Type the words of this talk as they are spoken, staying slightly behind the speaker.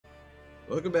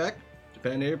Welcome back to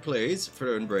Patinator Plays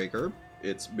Thronebreaker.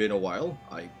 It's been a while.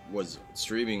 I was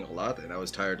streaming a lot and I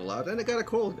was tired a lot and I got a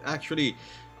cold. Actually,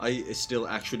 I still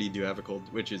actually do have a cold,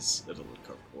 which is a little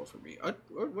uncomfortable for me. What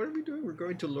are we doing? We're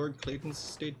going to Lord Clayton's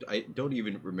estate? I don't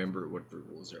even remember what the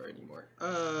rules are anymore.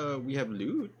 We have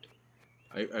loot.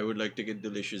 I would like to get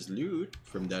delicious loot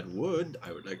from that wood.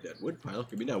 I would like that wood pile.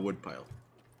 Give me that wood pile.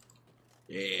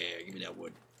 Yeah, give me that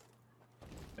wood.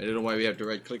 I don't know why we have to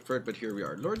right click for it, but here we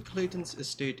are. Lord Clayton's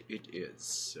estate it is.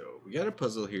 So we got a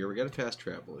puzzle here, we got a fast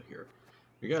travel here.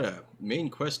 We got a main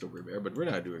quest over there, but we're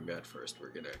not doing that first. We're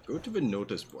gonna go to the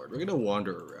notice board. We're gonna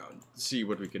wander around, see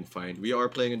what we can find. We are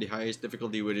playing on the highest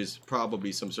difficulty, which is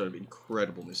probably some sort of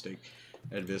incredible mistake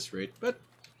at this rate. But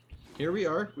here we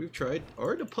are, we've tried.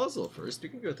 Or the puzzle first. We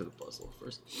can go to the puzzle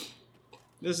first.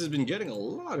 This has been getting a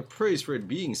lot of praise for it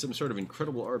being some sort of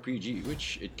incredible RPG,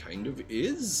 which it kind of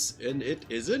is, and it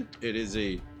isn't. It is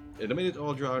a eliminate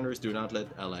all drowners, do not let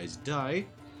allies die.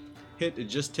 Hit, it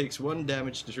just takes 1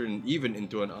 damage to turn an even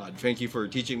into an odd. Thank you for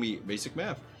teaching me basic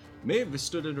math. Maeve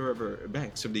stood in the river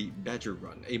banks of the Badger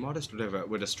Run, a modest river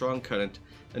with a strong current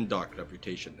and dark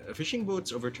reputation. Fishing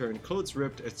boats overturned, clothes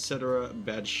ripped, etc.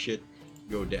 Bad shit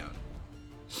go down.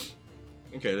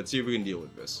 Okay, let's see if we can deal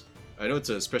with this. I know it's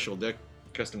a special deck.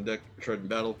 Custom deck, short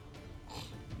battle.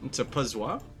 It's a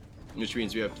puzzle, which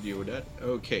means we have to deal with that.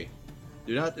 Okay.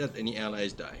 Do not let any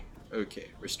allies die. Okay.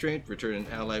 Restraint, return an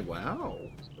ally. Wow.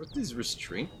 What does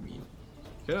restraint mean?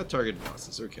 Cannot target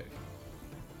bosses. Okay.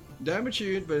 Damage a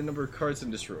unit by the number of cards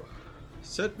in this row.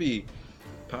 Set the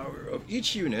power of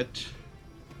each unit.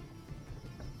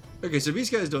 Okay, so these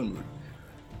guys don't move.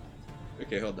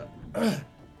 Okay, hold on.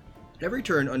 Every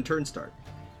turn on turn start.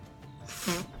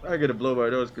 I gotta blow my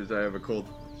nose because I have a cold.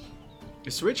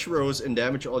 Switch rows and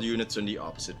damage all units on the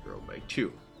opposite row by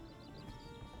 2.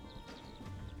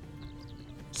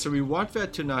 So we want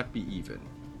that to not be even.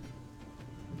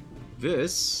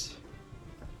 This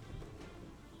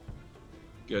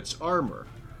gets armor.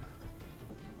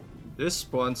 This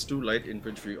spawns 2 light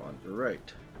infantry on the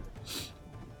right.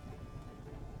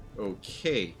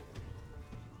 Okay.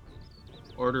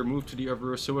 Order move to the other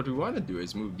row. So what we want to do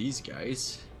is move these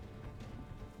guys.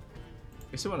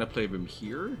 I guess I want to play them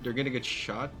here. They're gonna get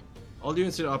shot. All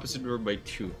units in the opposite row by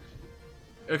 2.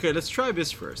 Okay, let's try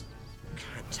this first.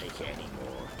 Can't take it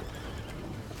anymore.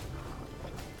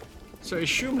 So I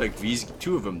assume like these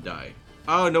 2 of them die.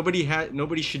 Oh,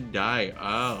 nobody should die.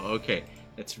 Oh, okay.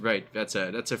 That's right. That's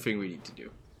a thing we need to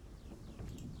do.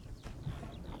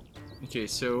 Okay,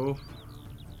 so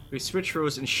we switch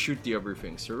rows and shoot the other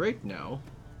thing. So right now,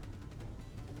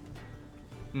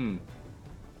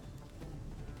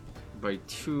 by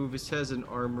 2, this has an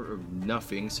armor of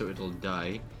nothing, so it'll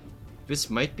die.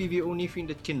 This might be the only thing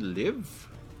that can live.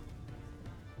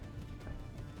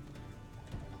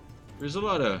 There's a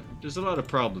lot of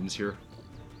problems here.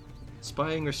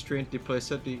 Spying, restraint, deploy,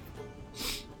 set the.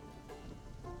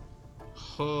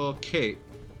 Okay.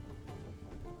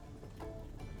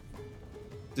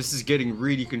 This is getting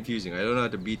really confusing. I don't know how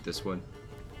to beat this one.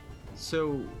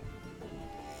 So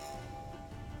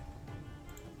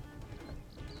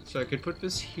I could put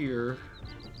this here.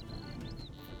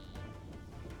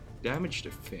 Damage the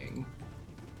thing.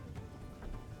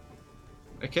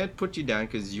 I can't put you down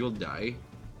because you'll die.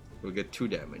 We'll get 2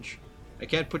 damage. I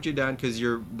can't put you down because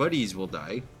your buddies will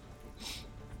die.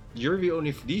 You're the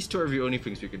only. These 2 are the only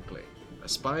things we can play. A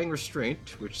spying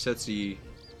restraint, which sets the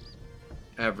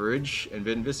average, and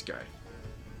then this guy.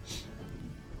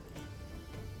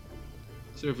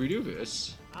 So if we do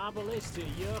this, Ballista,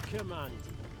 your command.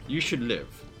 you should live.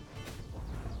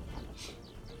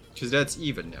 Because that's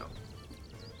even now.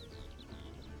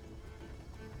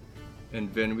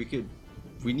 And then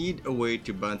we need a way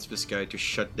to bounce this guy to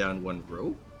shut down 1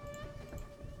 row.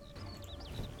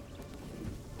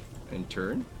 And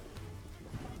turn.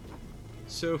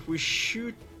 So if we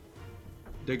shoot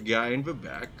the guy in the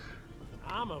back,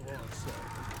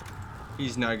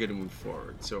 he's not going to move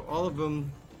forward. So all of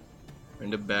them are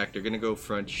in the back. They're going to go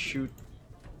front, shoot.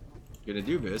 Going to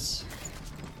do this.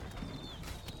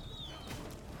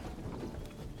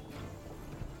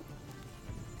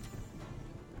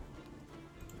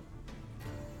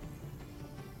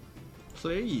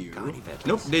 Play you.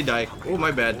 Nope, they die. Oh, my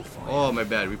bad. Oh, my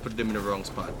bad. We put them in the wrong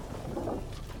spot.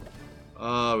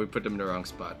 Oh, we put them in the wrong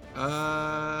spot.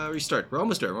 Restart. We're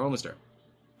almost there. We're almost there.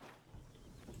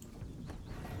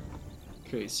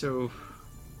 Okay, so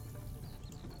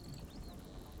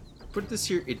put this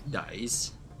here. It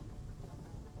dies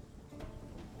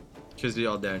because they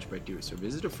all damaged by 2. So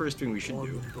this is the first thing we should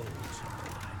do.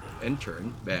 And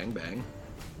turn. Bang, bang.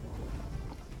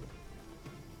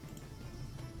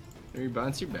 Let me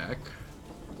bounce you back.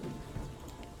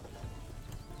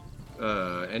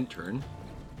 End turn.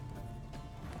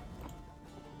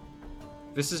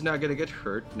 This is not gonna get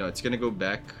hurt. No, it's gonna go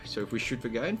back. So if we shoot the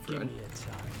guy in Give front, me a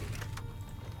target.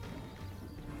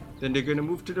 then they're gonna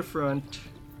move to the front,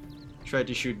 try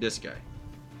to shoot this guy.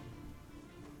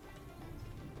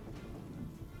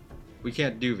 We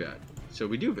can't do that. So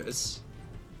we do this.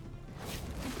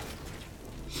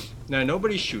 Now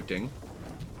nobody's shooting.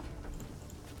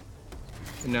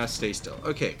 And now stay still.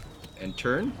 Okay. And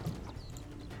turn.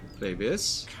 Play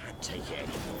this. Can't take it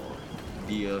anymore.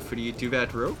 Deal free to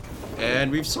that rope.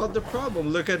 And we've solved the problem.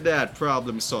 Look at that.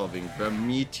 Problem solving. From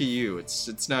me to you.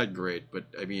 It's not great, but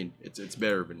I mean it's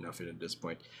better than nothing at this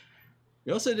point.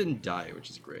 We also didn't die, which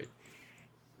is great.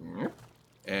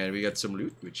 And we got some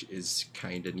loot, which is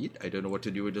kinda neat. I don't know what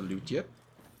to do with the loot yet.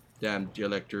 Damn, the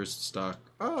elector's stock.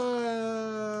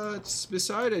 It's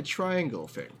beside a triangle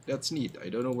thing. That's neat. I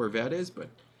don't know where that is, but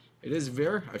it is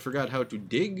there. I forgot how to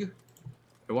dig.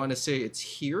 I want to say it's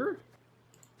here.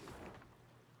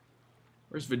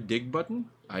 Where's the dig button?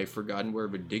 I've forgotten where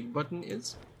the dig button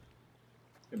is.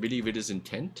 I believe it is in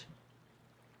tent.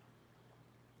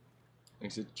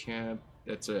 Exit camp.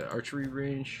 That's an archery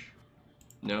range.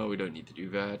 No, we don't need to do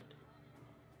that.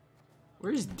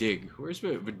 Where's dig? Where's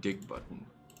the dig button?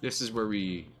 This is where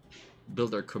we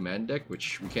build our command deck,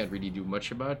 which we can't really do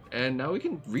much about. And now we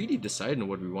can really decide on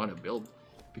what we want to build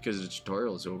because the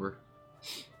tutorial is over.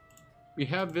 We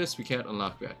have this. We can't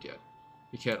unlock that yet.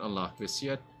 We can't unlock this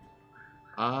yet.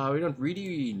 We don't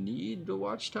really need the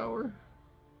watchtower.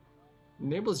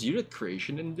 Enables unit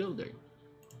creation and building.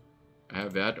 I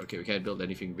have that. Okay, we can't build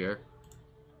anything there.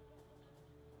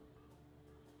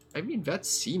 I mean, that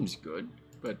seems good,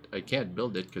 but I can't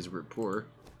build it because we're poor.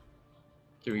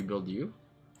 Can we build you?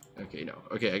 Okay, no.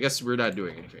 Okay, I guess we're not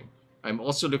doing anything. I'm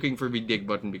also looking for the dig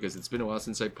button because it's been a while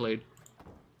since I played.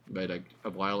 By like a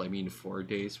while, I mean 4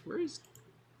 days. Where is...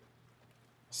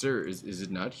 Sir, is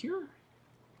it not here?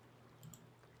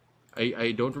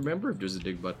 I don't remember if there's a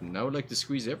dig button. I would like to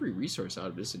squeeze every resource out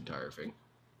of this entire thing.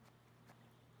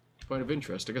 Point of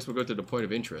interest. I guess we'll go to the point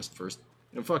of interest first.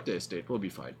 And fuck the estate. We'll be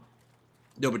fine.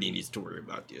 Nobody needs to worry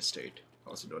about the estate.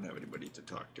 Also don't have anybody to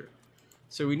talk to.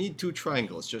 So we need 2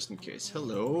 triangles just in case.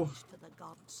 Hello. To the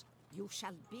gods, you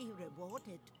shall be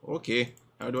rewarded. Okay.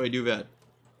 How do I do that?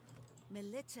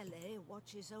 Melitele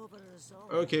watches over us all.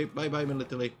 Okay. Bye-bye,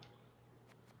 Melitele.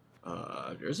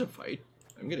 There's a fight.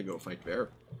 I'm gonna go fight there.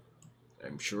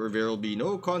 I'm sure there'll be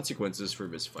no consequences for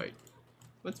this fight.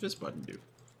 What's this button do?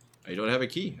 I don't have a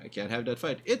key. I can't have that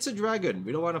fight. It's a dragon.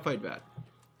 We don't want to fight that.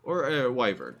 Or a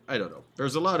wyvern. I don't know.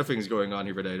 There's a lot of things going on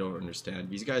here that I don't understand.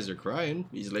 These guys are crying.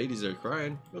 These ladies are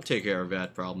crying. We'll take care of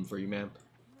that problem for you, ma'am.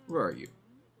 Where are you?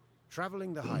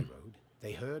 Traveling the high road,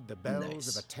 they heard the bells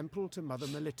Nice. of a temple to Mother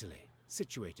Melitele,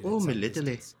 situated Oh, at some Melitele.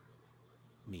 distance.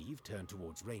 Neve turned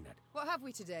towards Reynard. What have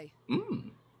we today?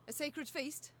 A sacred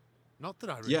feast? Not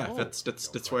that I recall. Yeah,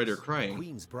 that's why they're The crying.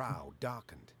 queen's brow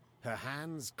darkened, her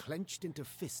hands clenched into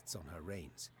fists on her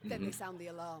reins. Then they sound the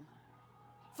alarm.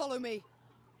 Follow me.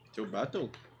 To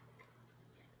battle.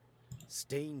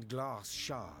 Stained glass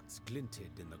shards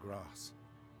glinted in the grass.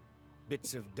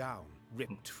 Bits of down,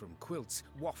 ripped from quilts,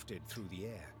 wafted through the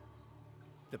air.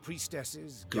 The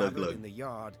priestesses, Glug, gathered glug. in the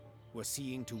yard, were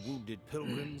seeing to wounded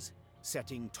pilgrims,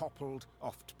 setting toppled,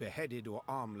 oft beheaded or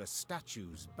armless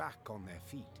statues back on their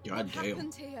feet. God What damn.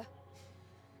 happened here?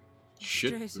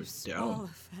 Shit Trace of was down. squalor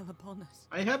fell upon us.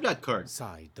 I have that card.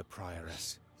 Sighed the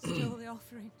prioress. Stole the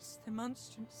offerings, the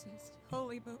monstrances,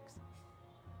 holy books.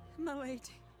 My lady,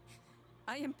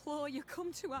 I implore you,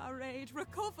 come to our aid.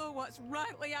 Recover what's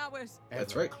rightly ours.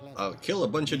 That's Ever right. clever, I'll kill a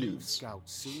bunch of Neve's dudes.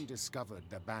 Scouts soon discovered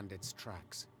the bandits'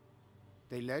 tracks.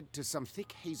 They led to some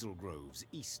thick hazel groves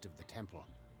east of the temple.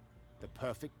 The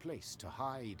perfect place to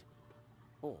hide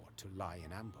or to lie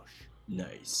in ambush.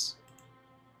 Nice.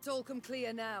 It's all come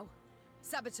clear now.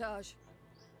 Sabotage. It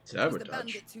was the Sabotage.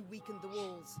 bandits who weakened the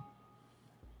walls.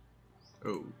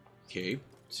 Okay,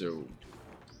 so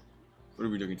what are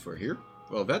we looking for here?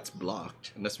 Well, that's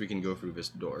blocked, unless we can go through this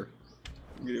door.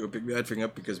 I'm gonna go pick that thing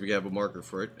up because we have a marker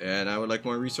for it, and I would like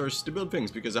more resources to build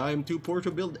things because I am too poor to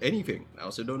build anything. I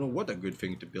also don't know what a good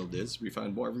thing to build is. We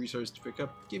found more resources to pick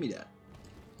up. Give me that.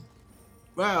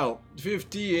 Wow,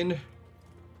 15.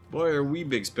 Boy, are we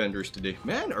big spenders today.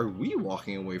 Man, are we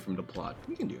walking away from the plot?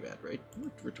 We can do that, right?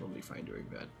 We're totally fine doing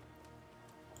that.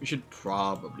 We should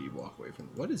probably walk away from...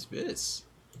 What is this?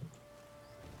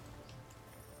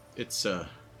 It's a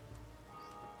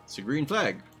green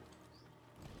flag.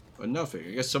 But nothing.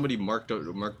 I guess somebody marked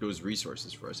those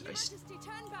resources for us. Majesty,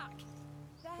 turn back.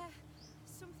 There,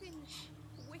 something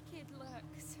wicked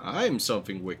lurks. I'm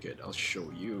something wicked. I'll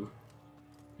show you.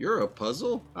 You're a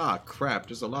puzzle? Ah, crap.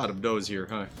 There's a lot of those here,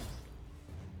 huh?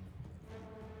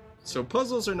 So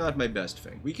puzzles are not my best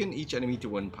thing. Weaken each enemy to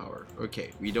 1 power.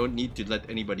 Okay, we don't need to let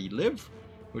anybody live,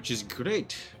 which is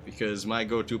great, because my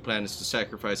go-to plan is to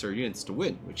sacrifice our units to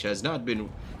win, which has not been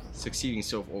succeeding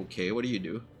so. Okay, what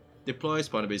do? Deploy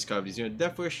spawn-based cavities unit.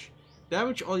 Death Wish.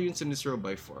 Damage all units in this row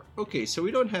by 4. Okay, so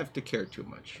we don't have to care too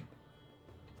much.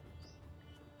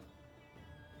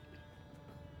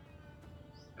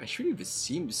 Actually, this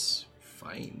seems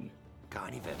fine. Got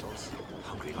any victuals?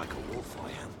 Hungry like a wolf,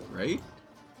 I am. Right?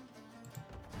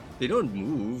 They don't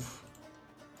move.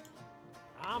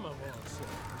 I'm a wolf,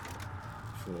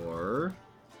 sir. 4.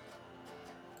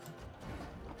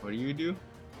 What do you do?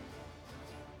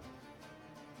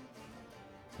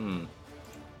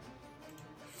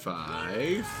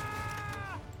 5.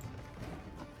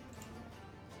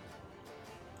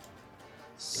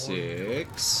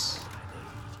 6.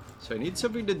 So I need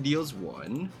something that deals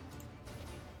 1.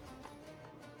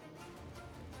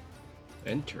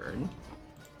 And turn.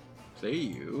 Play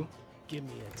you. Give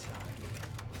me a target.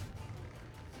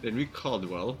 Then we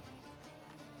Caldwell.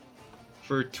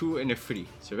 For 2 and a 3.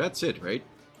 So that's it, right?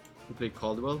 We play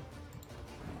Caldwell.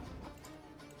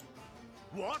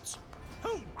 What?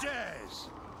 Who dares?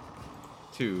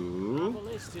 2.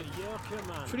 Ballistic, your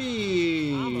command.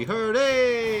 3.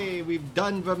 Hooray! We've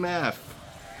done the math.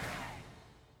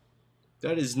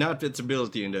 That is not its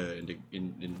ability in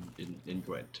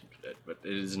Gwent, but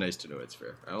it is nice to know it's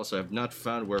fair. I also have not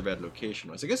found where that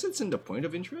location was. I guess it's in the point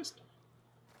of interest.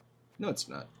 No, it's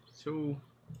not. So,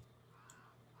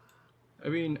 I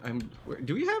mean,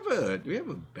 do we have a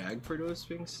bag for those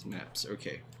things? Maps.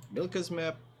 Okay, Milka's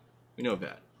map. We know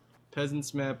that.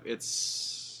 Peasant's map.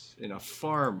 It's in a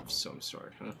farm of some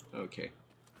sort, huh? Okay.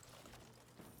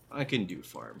 I can do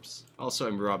farms. Also,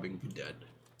 I'm robbing the dead.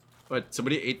 But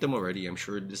somebody ate them already. I'm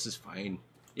sure this is fine.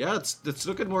 Yeah, let's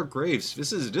look at more graves.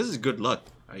 This is good luck,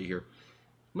 I hear.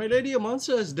 My lady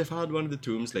Amansa has defiled one of the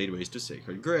tombs laid waste to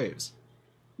sacred graves.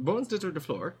 Bones litter the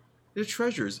floor. Their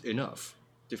treasures enough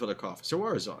to fill a coffin. So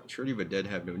Warzon. Surely the dead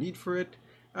have no need for it.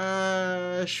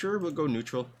 Sure, we'll go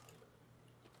neutral.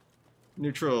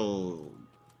 Neutral.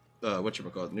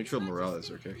 Whatchamacallit? Neutral morale is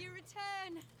okay. You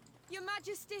return, Your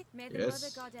Majesty. May the Yes.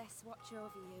 Mother Goddess watch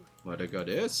over you. Mother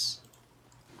Goddess.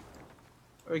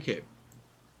 Okay.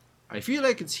 I feel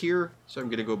like it's here, so I'm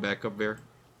gonna go back up there.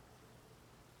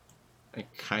 I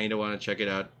kind of want to check it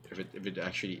out if it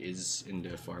actually is in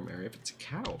the farm area. If it's a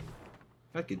cow,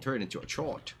 that can turn into a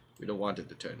chort. We don't want it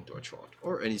to turn into a chort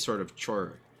or any sort of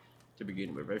chore to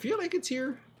begin with. But I feel like it's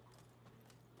here.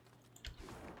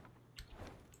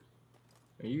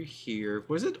 Are you here?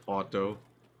 Was it auto?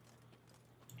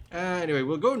 Anyway,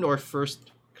 we'll go north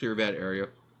first. Clear that area.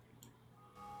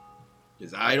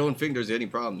 Because I don't think there's any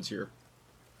problems here.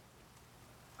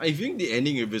 I think the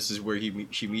ending of this is where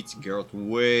she meets Geralt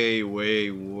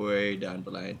way down the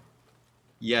line.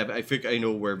 Yeah, but I think I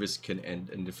know where this can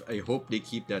end, and I hope they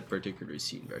keep that particular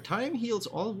scene there. Time heals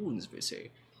all wounds, they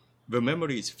say. The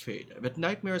memories fade, but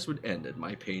nightmares would end and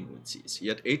my pain would cease.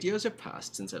 Yet 8 years have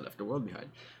passed since I left the world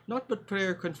behind. Not but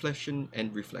prayer, confession,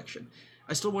 and reflection.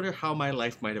 I still wonder how my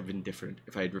life might have been different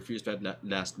if I had refused that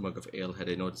last mug of ale had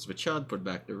I noticed the child put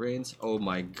back the reins. Oh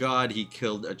my god, he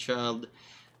killed a child.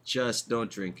 Just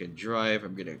don't drink and drive.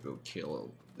 I'm gonna go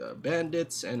kill the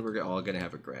bandits, and we're all gonna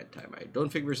have a grand time. I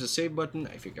don't think there's a save button.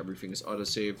 I think everything is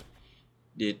autosave.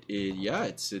 Yeah,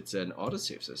 it's an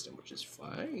autosave system, which is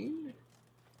fine.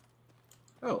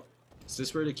 Oh, is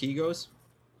this where the key goes?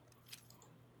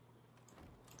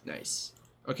 Nice.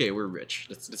 Okay, we're rich.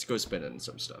 Let's go spend it on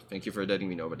some stuff. Thank you for letting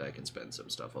me know that I can spend some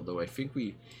stuff. Although I think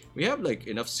we have like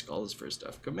enough skulls for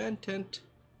stuff. Command tent.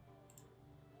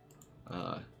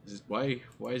 Why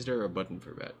is there a button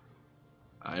for that?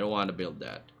 I don't want to build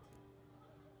that.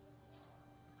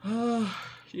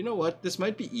 You know what? This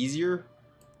might be easier.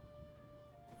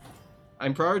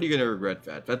 I'm probably gonna regret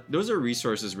that. Those are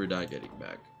resources we're not getting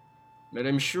back. But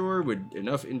I'm sure with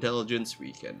enough intelligence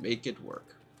we can make it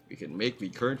work. We can make the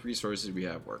current resources we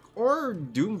have work. Or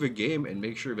doom the game and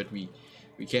make sure that we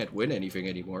can't win anything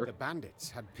anymore. The bandits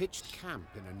had pitched camp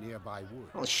in a nearby wood.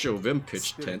 I'll show them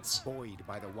pitched Spirits tents. buoyed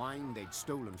by the wine they'd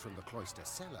stolen from the cloister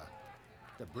cellar,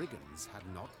 the brigands had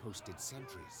not posted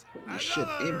sentries. Holy shit,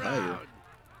 aim higher.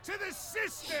 To the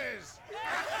sisters!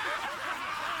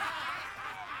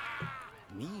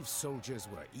 Neve's soldiers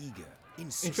were eager, In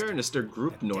insistent fairness, their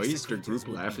group that noise, their desecrators group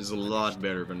would laugh be is a lot punished.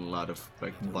 better than a lot of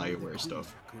like Only the Bioware queen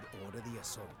stuff. could order the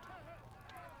assault.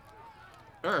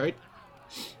 Alright.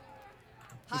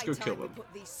 Let's High go time kill we them.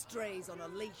 put these strays on a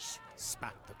leash.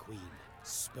 Spat the queen.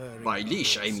 spurring By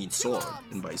leash, I horse. mean sword,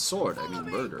 and by sword, I mean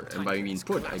murder, and by mean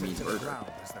put, I mean To the murder.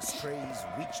 ground as the strays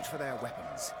reached for their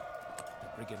weapons. The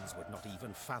brigands would not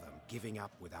even fathom giving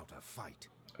up without a fight.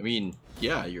 I mean,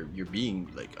 yeah, you're being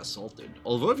like assaulted.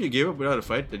 Although if you gave up without a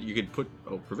fight, that you could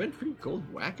prevent free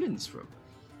gold wagons from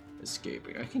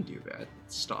escaping. I can do that.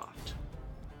 It's stopped.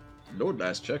 Load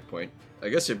last checkpoint. I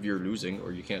guess if you're losing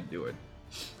or you can't do it.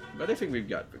 But I think we've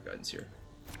got the guns here.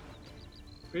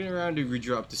 Waiting around to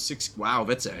redrop to 6. Wow,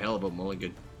 that's a hell of a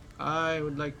mulligan. I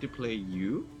would like to play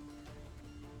you.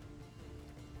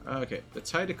 Okay,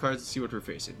 let's hide the cards and see what we're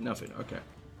facing. Nothing, okay.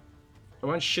 I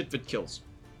want shit that kills.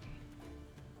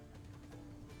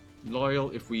 Loyal,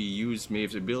 if we use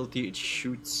Maeve's ability, it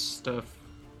shoots stuff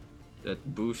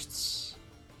that boosts.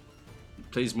 It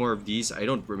plays more of these. I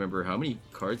don't remember how many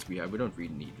cards we have. We don't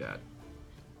really need that.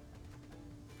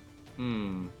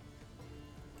 Don't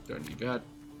need that.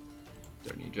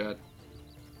 Don't need that.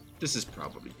 This is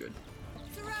probably good.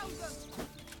 Surround them.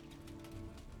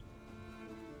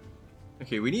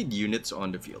 Okay, we need units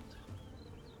on the field.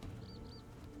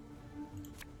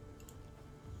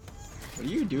 What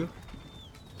do you do?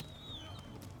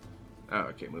 Oh,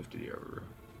 okay, move to the other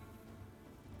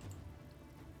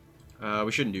room.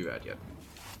 We shouldn't do that yet.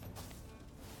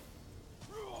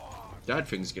 That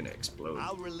thing's gonna explode.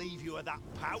 I'll relieve you of that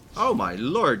pouch. Oh my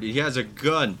lord, he has a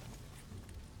gun!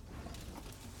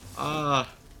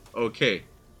 Okay.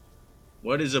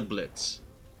 What is a blitz?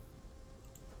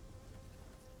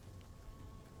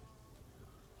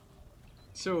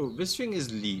 So, this thing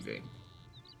is leaving.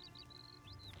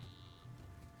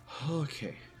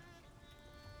 Okay.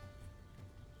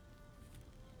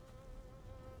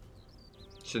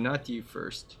 So not you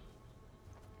first.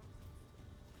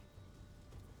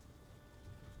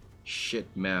 Shit,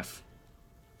 math.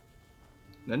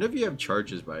 None of you have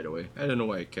charges, by the way. I don't know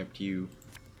why I kept you.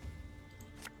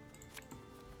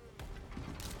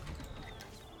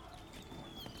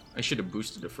 I should have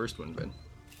boosted the first one, Ben.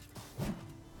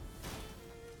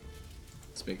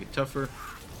 Let's make it tougher.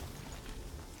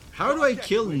 How do I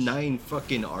kill 9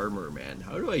 fucking armor, man?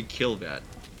 How do I kill that?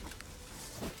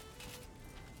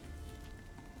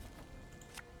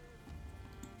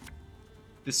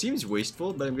 This seems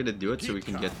wasteful, but I'm gonna do it so we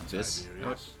can get this.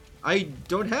 I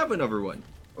don't have another one.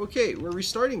 Okay, we're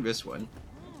restarting this one.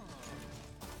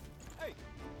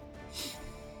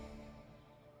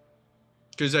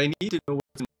 Because I need to know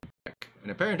what's in the back.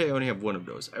 And apparently I only have one of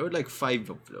those. I would like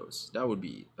 5 of those. That would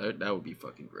be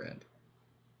fucking grand.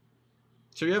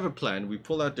 So we have a plan. We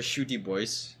pull out the shooty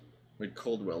boys with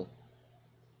Coldwell.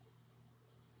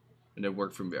 And then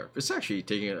work from there. It's actually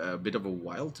taking a bit of a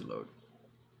while to load.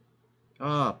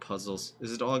 Ah, puzzles.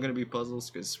 Is it all going to be puzzles?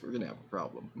 Because we're going to have a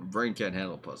problem. My brain can't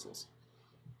handle puzzles.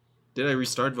 Did I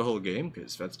restart the whole game?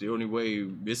 Because that's the only way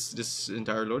this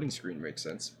entire loading screen makes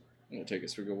sense. I'm going to take a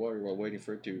swig of water while waiting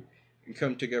for it to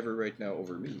come together right now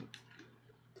over me.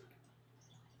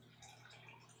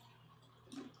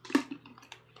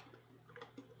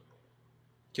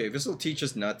 Okay, this will teach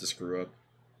us not to screw up.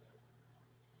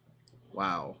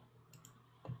 Wow.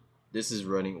 This is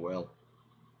running well.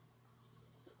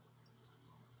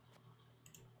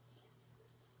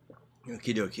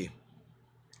 Okie dokie.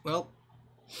 Well,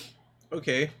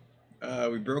 okay.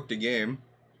 We broke the game.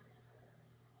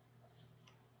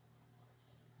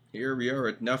 Here we are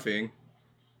at nothing.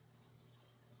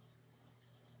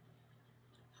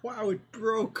 Wow, it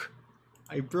broke!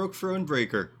 I broke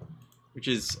Thronebreaker. Which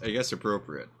is, I guess,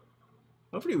 appropriate.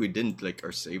 Hopefully we didn't, like,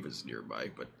 our save is nearby,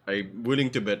 but I'm willing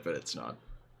to bet that it's not.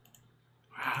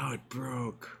 Wow, it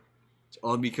broke. It's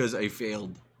all because I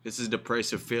failed. This is the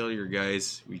price of failure,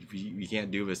 guys. We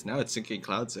can't do this. Now it's syncing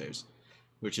cloud saves,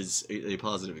 which is a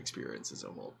positive experience as a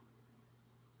whole.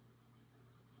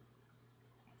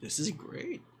 This is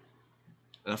great.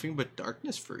 Nothing but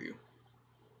darkness for you.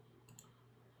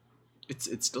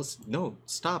 It's still no,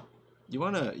 stop. You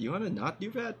wanna not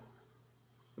do that?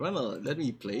 You wanna let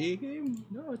me play a game?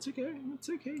 No, it's okay. It's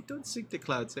okay. Don't sync the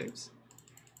cloud saves.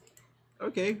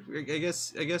 Okay, I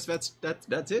guess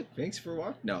that's it. Thanks for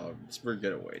watching. No, we're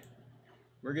gonna wait.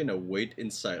 We're gonna wait in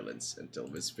silence until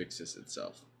this fixes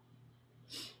itself.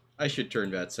 I should turn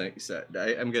that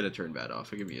I'm gonna turn that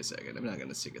off. Give me a second. I'm not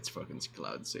gonna sync its fucking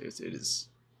cloud saves.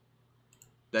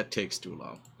 That takes too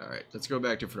long. All right, let's go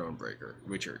back to Thronebreaker,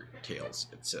 Witcher, Tales,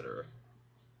 etc.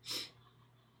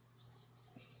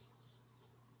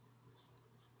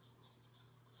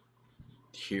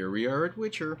 Here we are at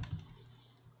Witcher.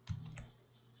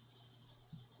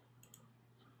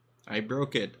 I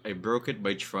broke it. I broke it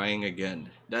by trying again.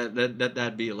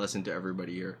 That'd be a lesson to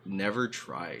everybody here. Never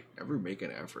try. Never make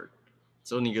an effort.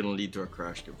 It's only gonna lead to a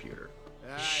crashed computer.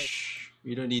 Shh.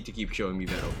 You don't need to keep showing me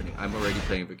that opening. I'm already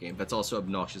playing the game. That's also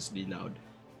obnoxiously loud.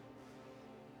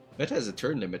 That has a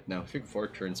turn limit now. I think 4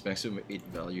 turns, maximum 8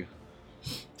 value.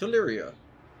 Teleria.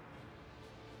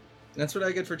 That's what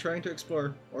I get for trying to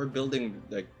explore or building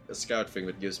like a scout thing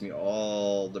that gives me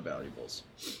all the valuables.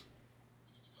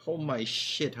 Oh my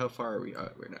shit, how far are we?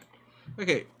 We're not.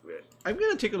 Okay, I'm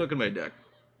gonna take a look at my deck.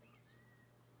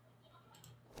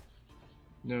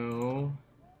 No.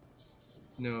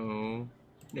 No.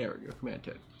 There we go, command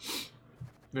 10.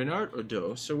 Bernard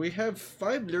Odo. So we have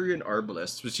 5 Lyrian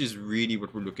Arbalests, which is really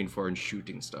what we're looking for in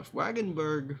shooting stuff.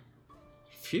 Wagenberg.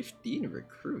 15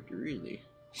 recruit, really.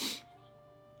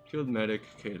 Field medic.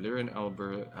 Okay, Lyrian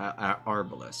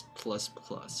Arbalest.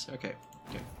 ++. Okay.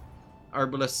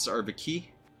 Arbalests are the key.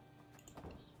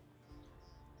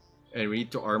 And we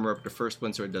need to armor up the first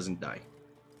one so it doesn't die.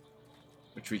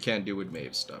 Which we can't do with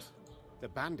Maeve's stuff. The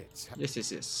bandits.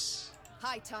 Yes.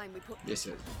 High time we put. Yes.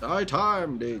 High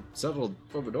time they settled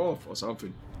it off or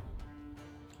something.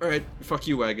 Alright, fuck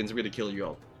you wagons, I'm gonna kill you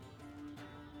all.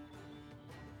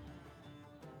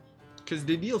 Because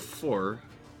they deal 4.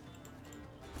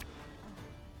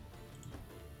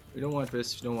 We don't want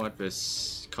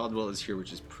this, Caldwell is here,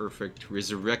 which is perfect.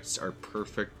 Resurrects are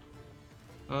perfect.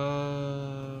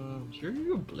 Here you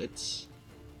go, Blitz.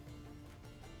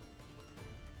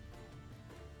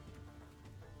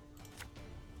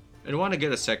 I don't want to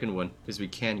get a second one, because we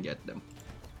can get them.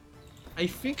 I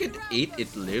think at 8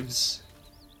 it lives.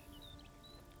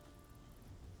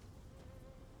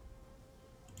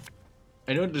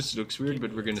 I know this looks weird,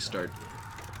 but we're gonna start.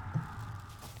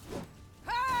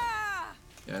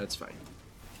 Yeah, that's fine.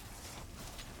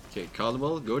 Okay,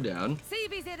 Caldwell, go down. See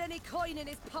if he's had any coin in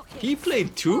his pocket. He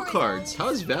played 2 cards.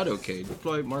 How's that okay?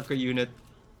 Deploy marker unit.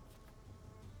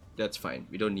 That's fine.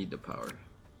 We don't need the power.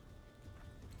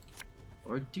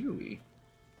 Or do we?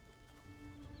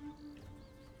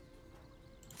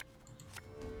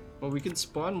 Well, we can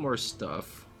spawn more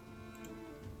stuff.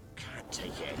 Can't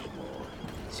take it anymore.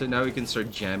 So now we can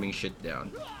start jamming shit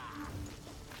down.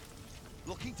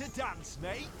 Looking to dance,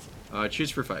 mate? Choose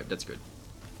for 5. That's good.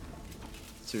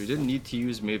 So we didn't need to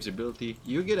use Maeve's ability.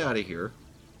 You get out of here.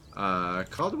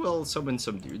 Caldwell summon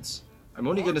some dudes. I'm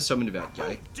only gonna summon that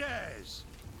guy. Dares.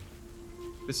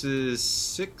 This is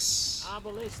 6.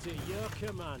 Abalista, your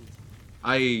command.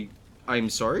 I'm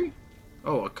sorry?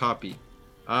 Oh, a copy.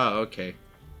 Ah, okay.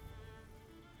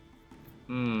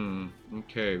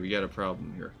 Okay, we got a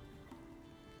problem here.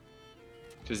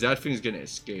 Because that thing's gonna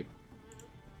escape.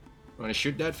 Wanna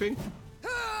shoot that thing?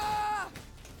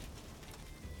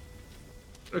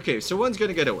 Okay, so one's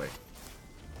gonna get away.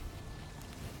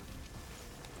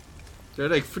 There are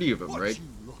like 3 of them, right?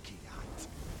 You looking at?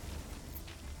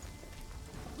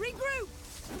 Regroup.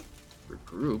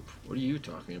 Regroup? What are you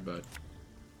talking about?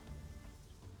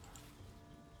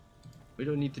 We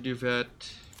don't need to do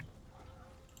that.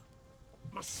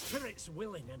 My spirit's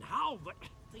willing and how, but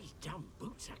these damn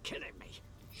boots are killing me.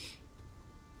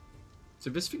 So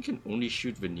this thing can only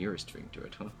shoot the nearest thing to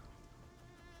it, huh?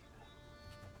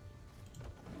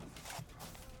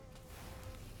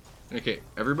 Okay,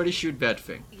 everybody shoot that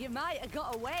thing. You might have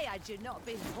got away had you not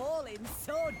been hauling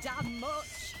so damn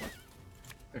much.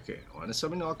 Okay, I want to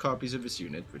summon all copies of this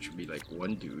unit, which would be like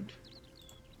 1 dude.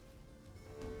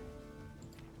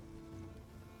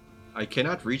 I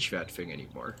cannot reach that thing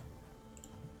anymore.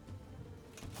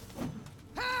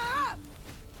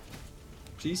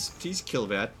 Please kill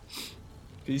that.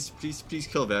 Please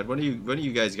kill that. One of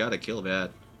you guys gotta kill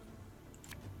that.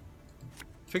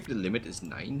 I think the limit is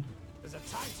 9. There's a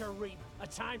time to reap, a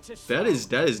time to That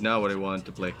is not what I wanted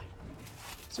to play.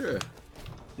 Sure.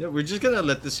 Yeah, we're just gonna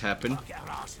let this happen. Get our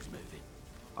asses moving.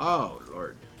 Oh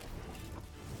lord.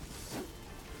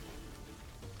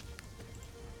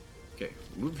 Okay,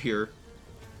 move here.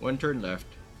 1 turn left.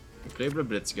 We play the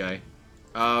Blitz guy.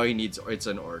 Oh, he needs. It's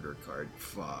an order card.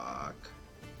 Fuck.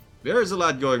 There's a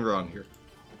lot going wrong here.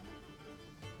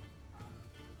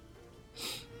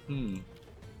 I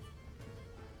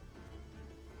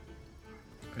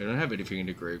don't have anything in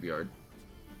the graveyard.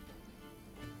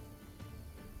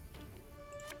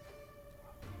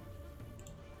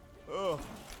 Oh,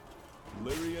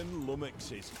 Lyrian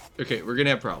lummoxes. Okay, we're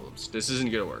gonna have problems. This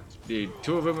isn't gonna work. The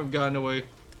 2 of them have gotten away.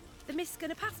 The mist's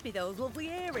gonna pass me those lovely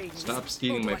earrings. Stop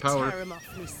stealing Or do my I power. tear 'em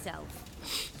off myself.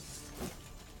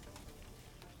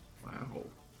 Wow.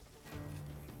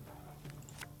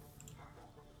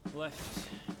 Left,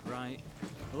 right,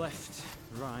 left,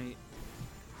 right.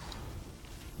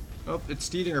 Oh, it's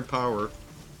stealing her power.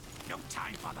 No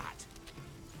time for that.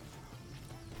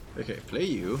 Okay, play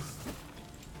you.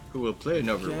 Who will play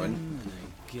another one. Again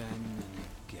and again and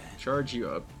again. Charge you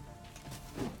up.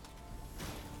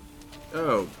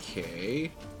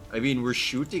 Okay. I mean, we're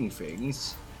shooting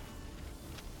things.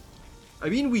 I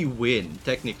mean, we win,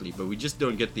 technically, but we just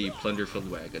don't get the plunder-filled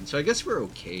wagon, so I guess we're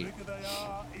okay. Bigger they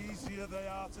are, easier they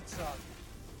are to tug.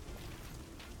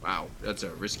 Wow, that's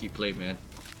a risky play, man.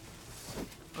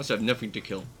 Must have nothing to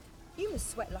kill. You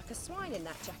must sweat like a swine in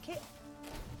that jacket.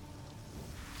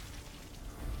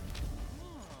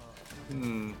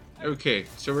 Okay,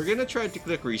 so we're gonna try to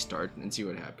click restart and see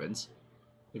what happens.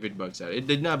 If it bugs out. It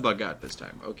did not bug out this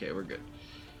time. Okay, we're good.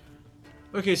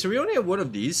 Okay, so we only have one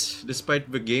of these,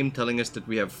 despite the game telling us that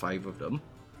we have 5 of them.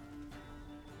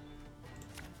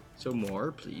 So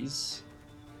more, please.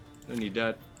 Don't need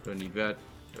that. Don't need that.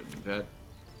 Don't need that.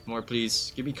 More,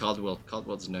 please. Give me Caldwell.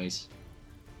 Caldwell's nice.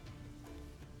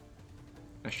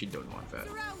 Actually, don't want that.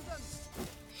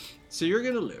 So you're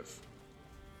gonna live.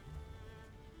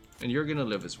 And you're gonna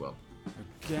live as well.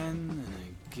 Again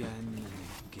and again and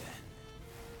again.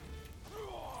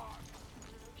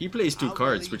 He plays 2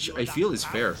 cards, which I feel is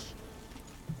fair.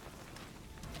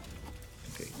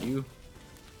 Okay, you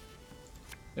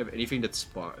have anything that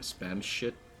spams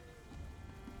shit?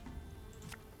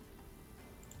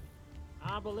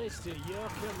 Arbalist at your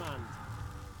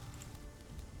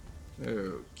command.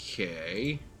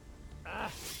 Okay.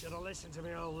 Should have listened to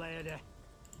me, old lady.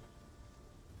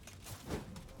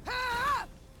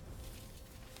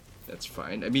 That's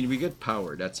fine. I mean, we get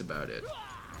power, that's about it.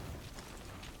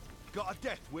 Got a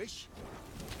death wish?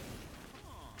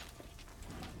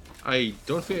 I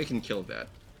don't think I can kill that.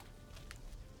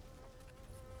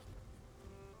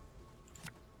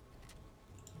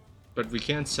 But we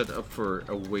can't set up for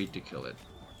a way to kill it.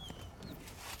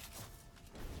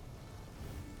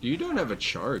 You don't have a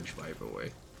charge, by the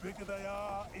way. Bigger they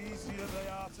are, easier they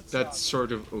are to tug. That's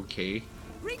sort of okay.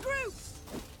 Regroup!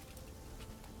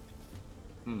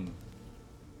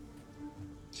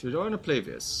 So we don't want to play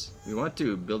this. We want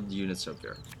to build units up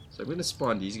there. So I'm going to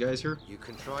spawn these guys here. You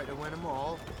can try to win them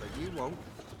all, but you won't.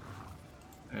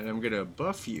 And I'm going to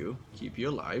buff you, keep you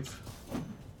alive.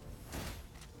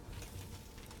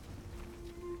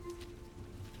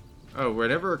 Oh,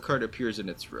 whenever a card appears in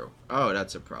its row. Oh,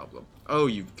 that's a problem. Oh,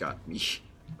 you've got me.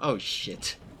 Oh,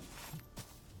 shit.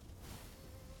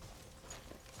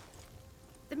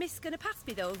 The mist's gonna pass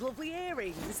me those lovely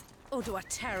earrings. Or do I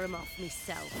tear them off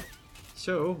myself?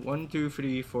 So, 1, 2,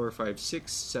 3, 4, 5,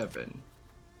 6, 7.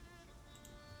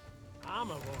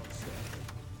 Armor won't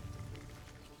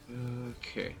save.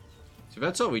 Okay. So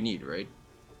that's all we need, right?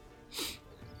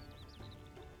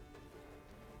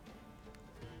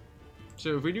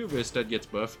 So if we do this, that gets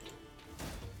buffed.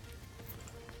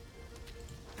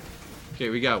 Okay,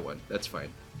 we got one. That's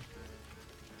fine.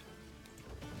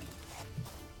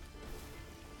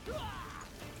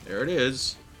 There it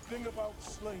is. Thing about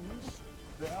slings,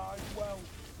 they hide well.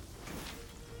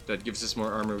 That gives us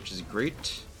more armor, which is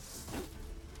great.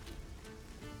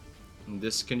 And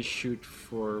this can shoot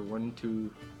for 1,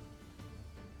 2...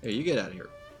 Hey, you get out of here.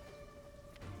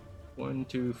 1,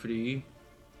 2, 3,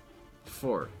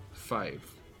 4,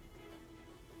 5.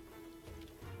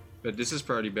 But this is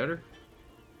probably better.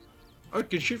 Oh, it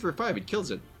can shoot for 5. It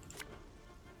kills it.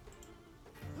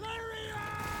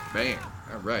 Bam.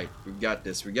 Alright. We got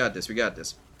this. We got this. We got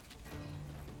this.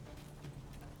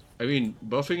 I mean,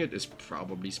 buffing it is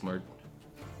probably smart.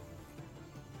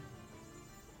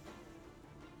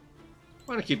 I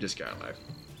want to keep this guy alive.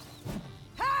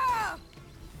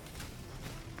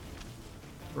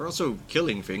 We're also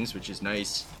killing things, which is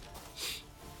nice.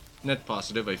 Net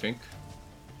positive, I think.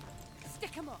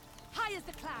 Stick 'em up, high as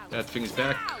the clouds. That thing's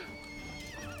back.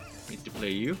 Need to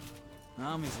play you.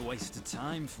 Army's a waste of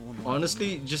time for one.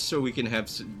 Honestly, just so we can have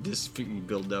this thing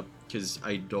build up, because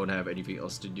I don't have anything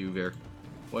else to do there.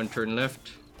 1 turn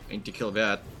left. I need to kill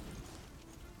that.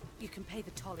 You can pay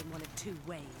the toll in one of 2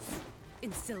 ways.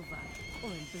 In silver or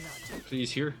in blood.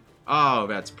 Please here. Oh,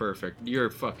 that's perfect. You're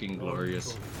fucking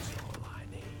glorious.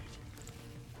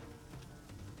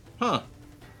 Huh.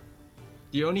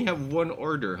 You only have 1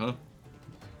 order, huh?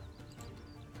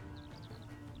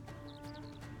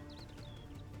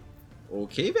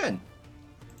 Okay then.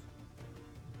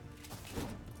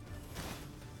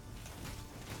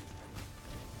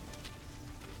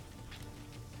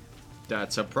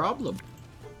 That's a problem.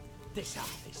 This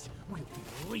harvest will be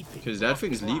reaping. Because that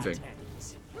thing's leaving.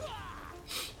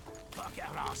 Fuck,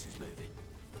 our ass is moving.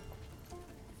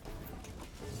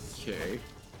 Okay.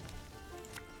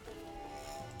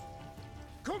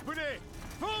 Company!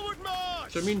 Forward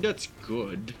march! So I mean that's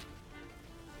good.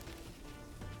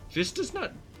 This does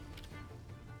not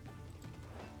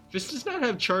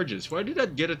have charges. Why did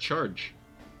that get a charge?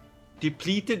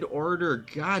 Depleted order.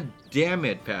 God damn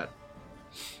it, Pat.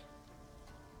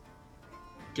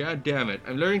 God damn it.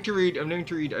 I'm learning to read. I'm learning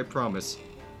to read, I promise.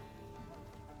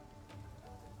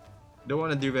 Don't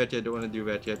want to do that yet. Don't want to do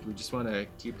that yet. We just want to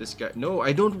keep this guy. No,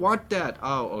 I don't want that.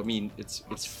 Oh, I mean, it's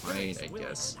fine, I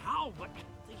guess. How, but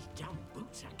these damn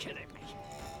boots are killing me.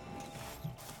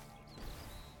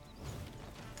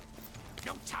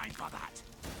 No time for that.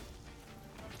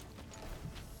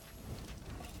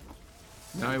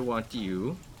 Now I want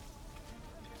you,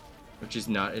 which is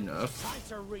not enough. Time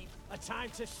to reap, a time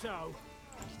to sow,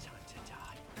 a time to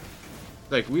die.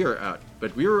 Like, we are out,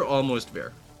 but we were almost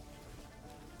there.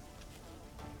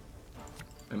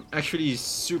 I'm actually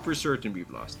super certain we've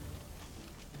lost.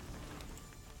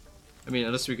 I mean,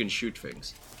 unless we can shoot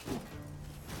things.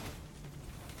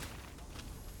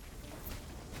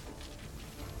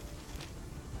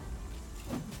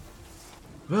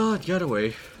 Well, it got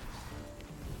away.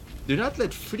 Do not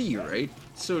let free, right?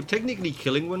 So technically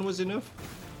killing one was enough.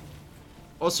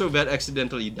 Also, that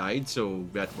accidentally died, so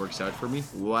that works out for me.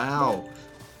 Wow.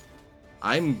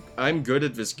 I'm good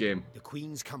at this game. The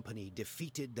Queen's company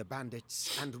defeated the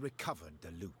bandits and recovered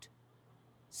the loot.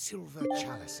 Silver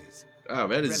chalices. Oh,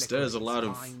 that is a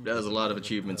lot of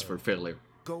achievements for failure.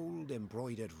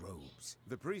 Gold-embroidered robes.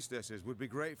 The priestesses would be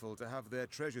grateful to have their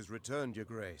treasures returned, Your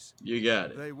Grace. You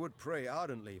got it. They would pray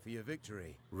ardently for your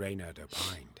victory. Reynard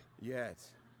opined. Yet,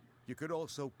 you could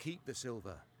also keep the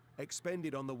silver, expend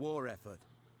it on the war effort.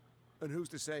 And who's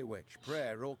to say which,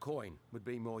 prayer or coin, would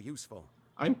be more useful?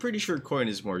 I'm pretty sure coin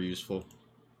is more useful.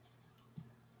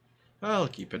 I'll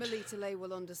keep it. Melitele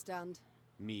will understand.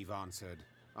 Meve answered,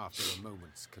 after a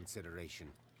moment's consideration.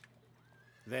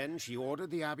 Then she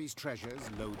ordered the Abbey's treasures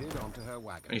loaded onto her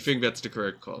wagon. I think that's the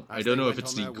correct call. I don't know if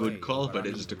it's the good call, but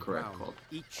it is the correct call.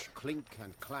 Each clink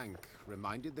and clank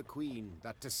reminded the Queen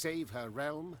that to save her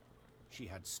realm, she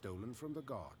had stolen from the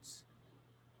gods.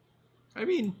 I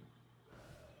mean,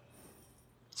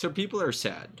 so people are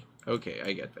sad. Okay,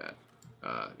 I get that.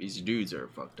 These dudes are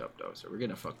fucked up though, so we're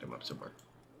gonna fuck them up somewhere.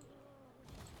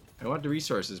 I want the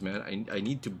resources, man. I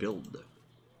need to build.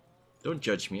 Don't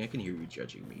judge me. I can hear you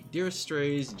judging me. Dear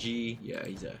Strays, G. Yeah,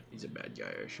 he's a bad guy,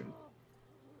 I assume.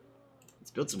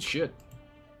 Let's build some shit.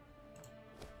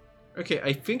 Okay,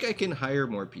 I think I can hire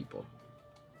more people.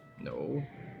 No.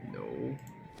 No.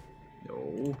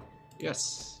 No.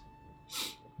 Yes.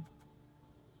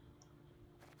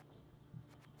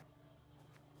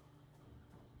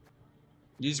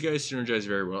 These guys synergize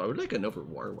very well. I would like another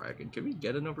war wagon. Can we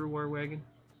get another war wagon?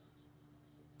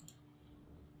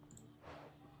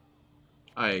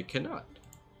 I cannot.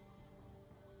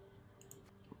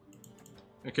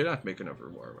 I cannot make another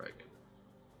war wagon.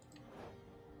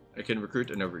 I can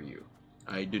recruit another you.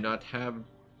 I do not have...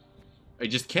 I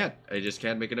just can't. I just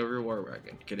can't make another war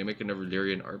wagon. Can I make another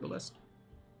Lyrian Arbalest?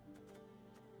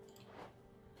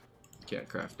 Can't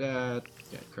craft that.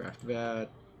 Can't craft that.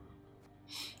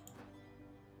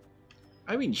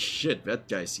 I mean, shit, that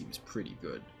guy seems pretty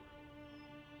good.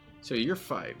 So you're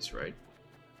 5s, right?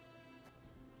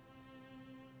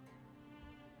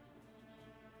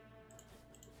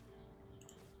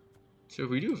 So if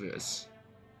we do this...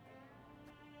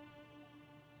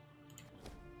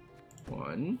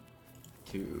 1,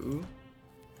 2,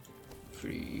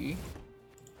 3...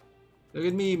 Look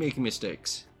at me making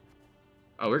mistakes.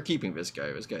 Oh, we're keeping this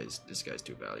guy. This guy's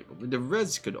too valuable. But the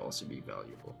res could also be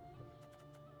valuable.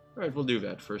 Alright, we'll do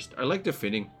that first. I like the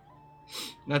fitting.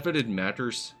 Not that it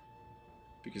matters.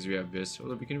 Because we have this.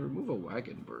 Although we can remove a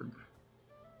Wagenburg.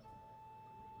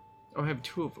 Oh, I have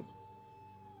 2 of them.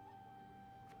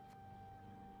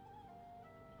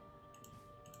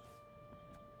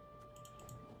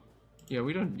 Yeah,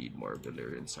 we don't need more of the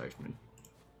Lyrian Scythemen.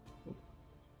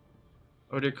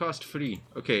 Oh, they cost 3.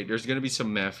 Okay, there's gonna be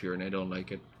some math here and I don't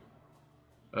like it.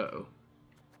 Uh-oh.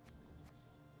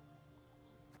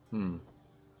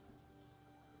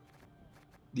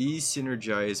 These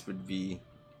synergize with the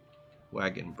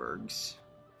Wagenburgs.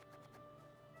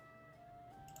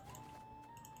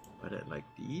 But I like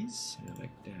these. I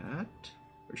like that.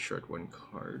 Or short 1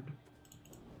 card.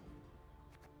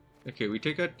 Okay, we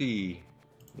take out the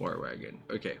War Wagon.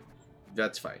 Okay,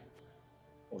 that's fine.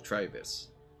 We'll try this.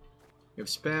 We have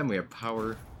spam, we have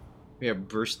power, we have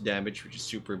burst damage, which is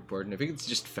super important. I think it's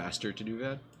just faster to do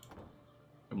that.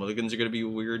 The mulligans are gonna be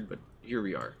weird, but here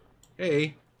we are.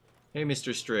 Hey, hey,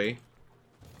 Mr. Stray.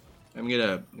 I'm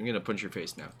gonna punch your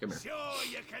face now. Come here. Sure,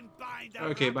 you can bind a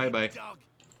Okay, bye bye. dog.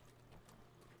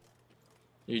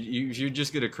 You're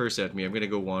just gonna curse at me. I'm gonna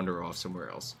go wander off somewhere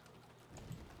else.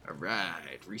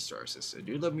 Alright, resources. I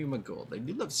do love me my gold. I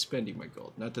do love spending my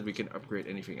gold. Not that we can upgrade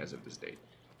anything as of this date.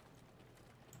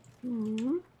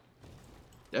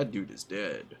 That dude is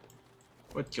dead.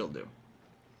 What killed him?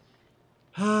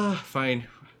 Ah, fine.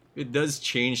 It does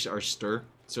change our stir,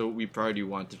 so we probably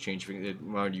want to change things. We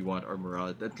probably want our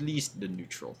morale at least the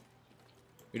neutral.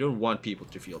 We don't want people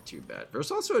to feel too bad.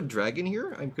 There's also a dragon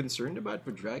here. I'm concerned about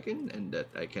the dragon and that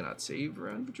I cannot save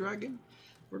around the dragon.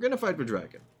 We're gonna fight the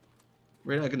dragon.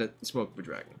 We're not gonna smoke the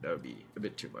dragon. That would be a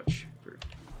bit too much.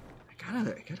 I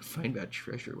gotta find that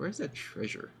treasure. Where's that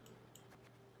treasure?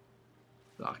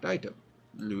 Locked item.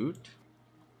 Loot.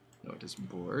 Notice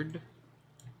board.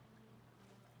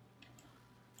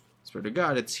 Swear to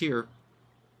God, it's here.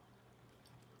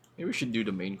 Maybe we should do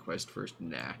the main quest first.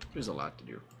 Nah, there's a lot to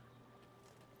do.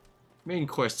 Main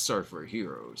quests are for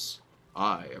heroes.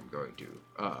 I am going to...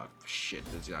 shit,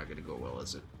 that's not gonna go well,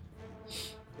 is it?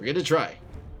 We're gonna try.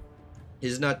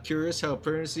 He's not curious how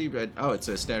permanency, but... Oh, it's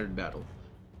a standard battle.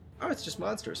 Oh, it's just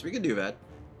monsters. We can do that.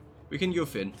 We can go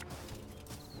Finn.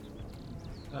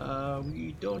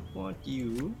 We don't want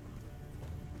you.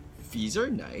 These are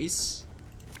nice.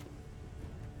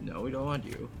 No, we don't want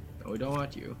you. No, we don't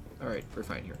want you. Alright, we're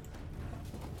fine here.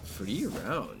 3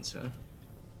 rounds, huh?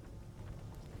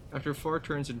 After 4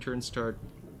 turns and turn start...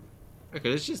 Okay,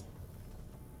 let's just...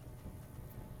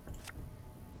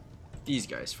 These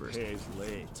guys first. Here's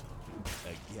late.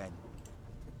 Again.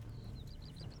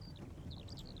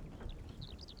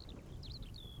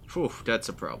 Whew, that's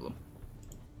a problem.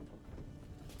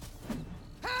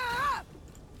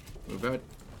 Move out.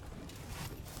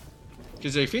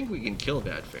 Because I think we can kill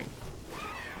that thing.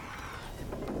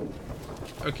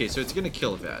 Okay, so it's gonna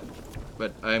kill that.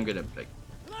 But I'm gonna, like...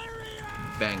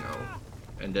 Bango.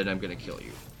 And then I'm gonna kill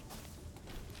you.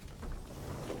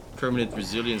 Permanent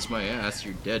resilience my ass,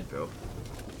 you're dead, bro.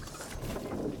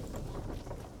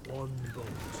 One boat.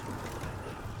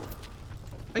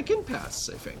 I can pass,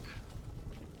 I think.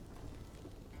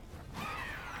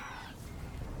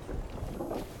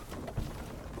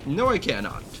 No, I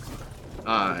cannot.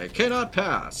 I cannot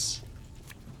pass.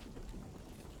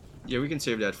 Yeah, we can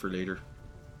save that for later.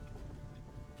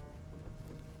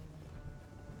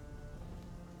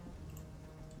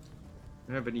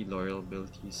 I don't have any loyal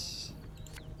abilities.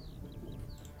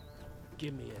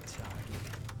 Give me a target.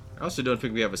 I also don't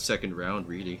think we have a second round,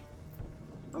 really.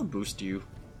 I'll boost you.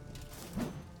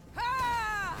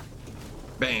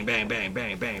 Bang, bang, bang,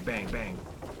 bang, bang, bang, bang.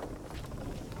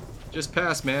 Just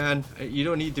pass, man. You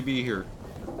don't need to be here.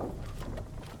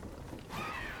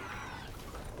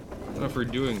 Well, if we're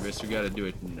doing this, we gotta do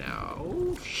it now.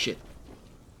 Oh, shit.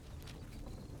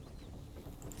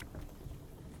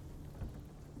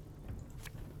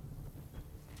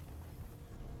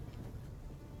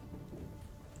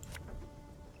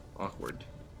 Awkward.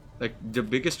 Like, the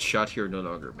biggest shot here no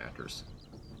longer matters.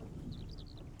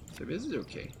 So this is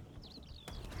okay.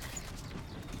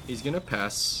 He's gonna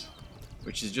pass,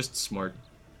 which is just smart.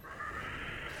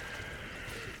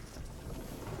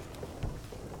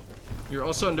 You're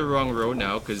also on the wrong row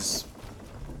now, because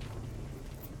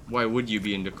why would you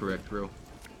be in the correct row?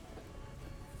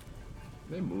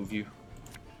 Can I move you?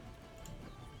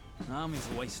 An army's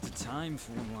a waste of time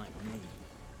for one like me.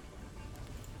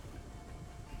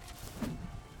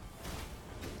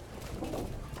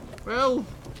 Well,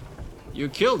 you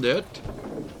killed it.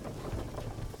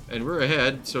 And we're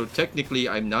ahead, so technically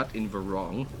I'm not in the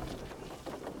wrong.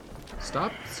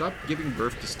 Stop giving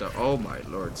birth to stuff. Oh my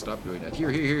lord, stop doing that.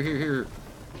 Here.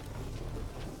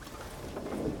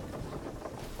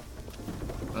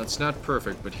 That's not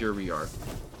perfect, but here we are.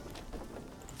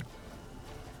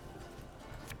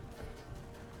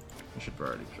 I should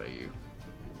probably play you.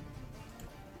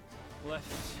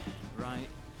 Left, right,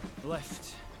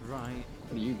 left, right.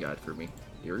 What do you got for me?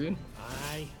 Irian?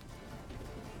 Aye.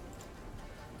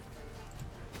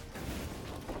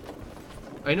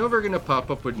 I know they're gonna pop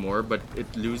up with more, but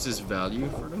it loses value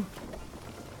for them.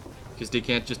 Because they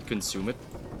can't just consume it.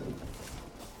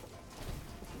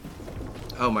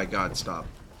 Oh my god, stop.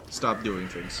 Stop doing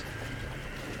things.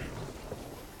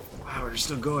 Wow, they're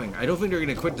still going. I don't think they're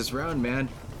gonna quit this round, man.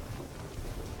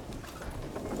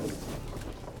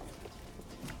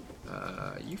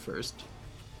 You first.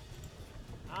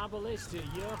 I ballista,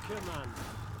 your command.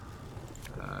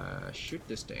 Shoot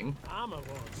this thing. I'm a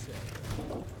won't say.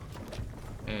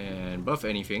 And buff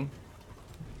anything.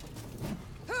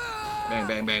 Bang,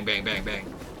 bang, bang, bang, bang,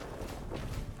 bang.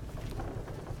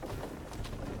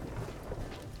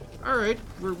 Alright,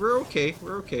 we're okay,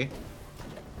 we're okay.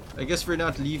 I guess we're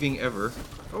not leaving ever.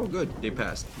 Oh good, they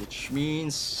passed. Which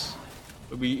means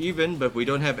we'll be even, but we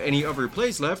don't have any other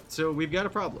plays left, so we've got a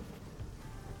problem.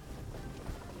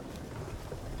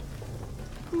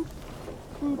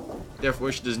 Death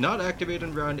Wish does not activate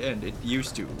on round end. It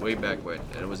used to, way back when,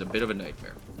 and it was a bit of a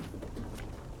nightmare.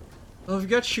 Well, we've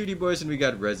got Shooty Boys and we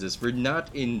got Reses. We're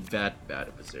not in that bad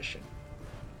a position.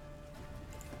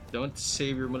 Don't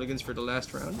save your mulligans for the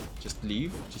last round. Just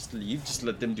leave. Just leave. Just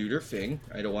let them do their thing.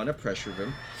 I don't want to pressure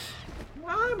them.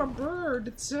 I'm a bird,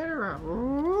 etc.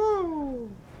 Oh.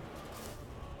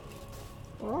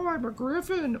 Oh, I'm a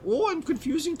griffin. Oh, I'm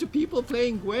confusing to people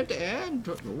playing Gwent and...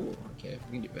 Oh, okay.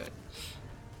 We can do that.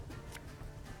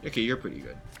 Okay, you're pretty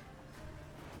good.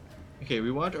 Okay,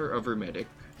 we want our other medic.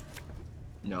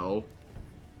 No.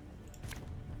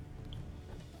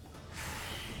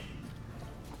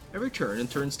 Every turn and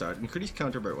turn start, increase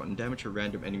counter by 1, damage a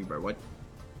random enemy by 1.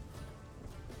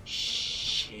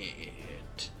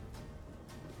 Shit.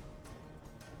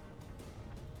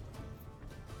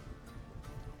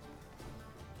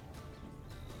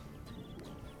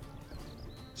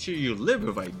 So you live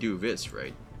if I do this,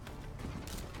 right?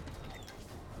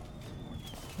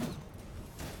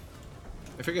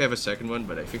 I think I have a second one,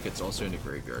 but I think it's also in the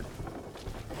graveyard.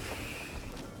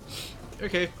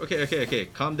 Okay.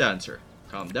 Calm down, sir.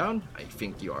 Calm down. I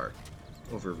think you are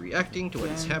overreacting to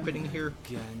what is happening here.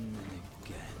 Again and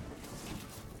again.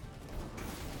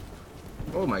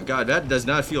 Oh my god, that does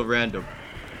not feel random.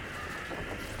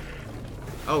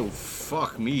 Oh,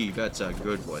 fuck me. That's a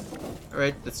good one.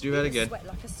 Alright, let's do that again. Sweat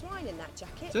like a swine in that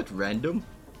jacket. Is that random?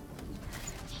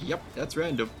 Yep, that's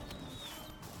random.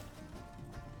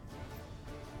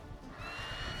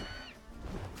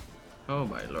 Oh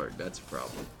my lord, that's a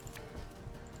problem.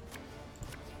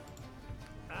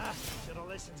 Should have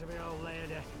listened to me, old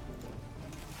lady.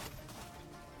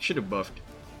 Should have buffed.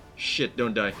 Shit,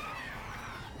 don't die.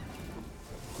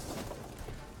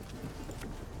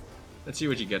 Let's see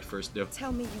what you get first, though.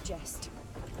 Tell me you jest.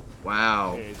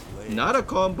 Wow. Not a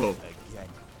combo.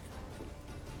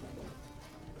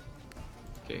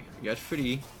 Okay, we got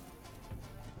 3.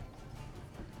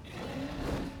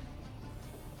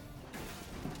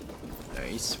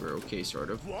 Nice, we're okay,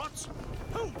 sort of. What?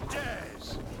 Who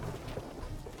dares?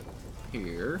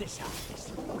 Here. This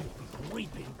house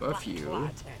reaping Buff black you. clad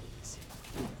heads.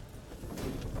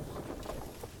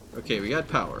 Okay, we got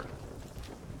power.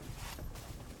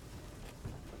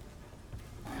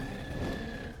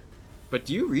 But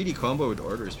do you really combo with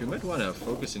orders? We might want to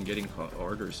focus on getting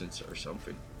orders or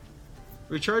something.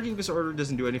 Recharging this order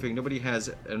doesn't do anything. Nobody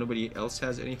else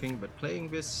has anything. But playing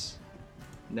this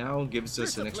now gives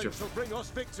us an extra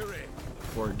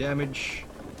 4 damage,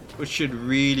 which should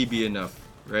really be enough,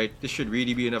 right? This should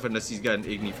really be enough unless he's got an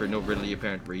Igni for no really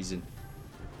apparent reason.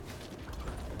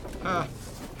 Ah,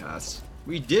 pass.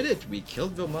 We did it. We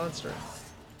killed the monster.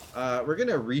 We're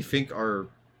gonna rethink our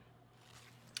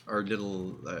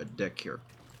little deck here.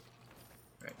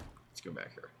 Alright, let's go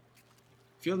back here.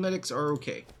 Field medics are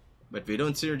okay, but they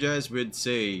don't synergize with,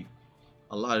 say,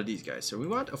 a lot of these guys. So we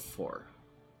want a 4.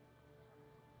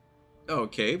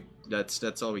 Okay,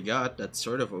 that's all we got. That's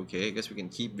sort of okay. I guess we can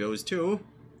keep those too.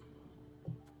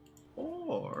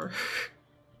 Or...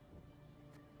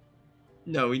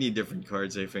 no, we need different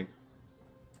cards, I think.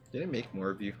 Did I make more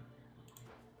of you?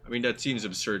 I mean, that seems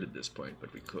absurd at this point,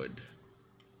 but we could.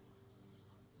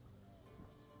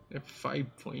 I have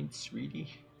 5 points, really?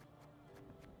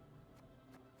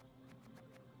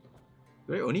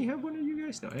 Do I only have one of you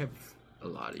guys? No, I have a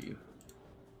lot of you.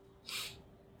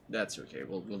 That's okay.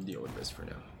 We'll deal with this for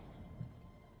now.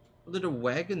 Although the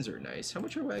wagons are nice. How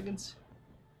much are wagons?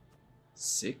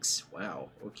 6? Wow.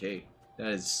 Okay.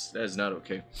 That is not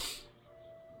okay.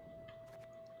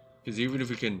 Because even if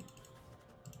we can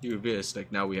do this, like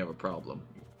now we have a problem.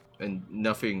 And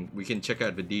nothing, we can check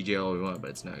out the DJ all we want,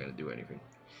 but it's not going to do anything.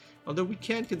 Although we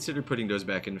can consider putting those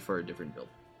back in for a different build.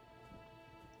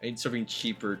 I need something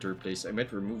cheaper to replace. I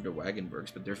might remove the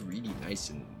Wagenbergs, but they're really nice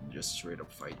in just straight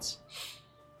up fights.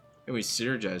 And we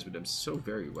synergize with them so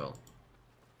very well.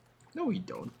 No, we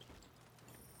don't.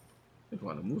 I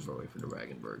want to move away from the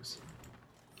Wagenbergs.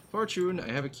 Fortune,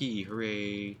 I have a key.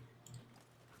 Hooray.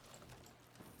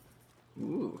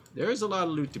 Ooh, there's a lot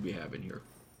of loot to be having here.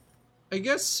 I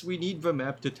guess we need the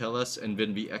map to tell us, and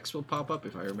then VX will pop up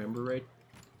if I remember right.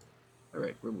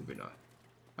 Alright, we're moving on.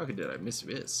 How did I miss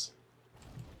this?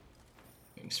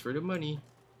 Thanks for the money.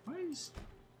 Why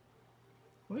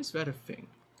is that a thing?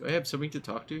 Do I have something to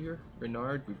talk to here?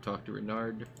 Renard? We've talked to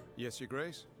Renard. Yes, Your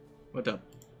Grace? What up?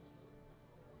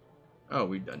 Oh,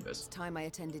 we've done this. It's time I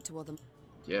attended to other...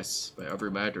 Yes, by other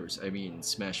matters, I mean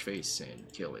smash face and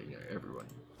killing everyone.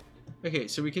 Okay,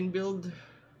 so we can build...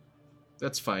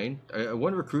 That's fine.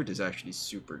 One recruit is actually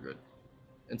super good.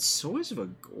 And so is the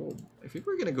gold. I think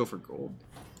we're gonna go for gold.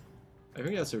 I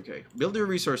think that's okay. Build your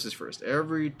resources first.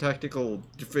 Every tactical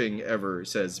thing ever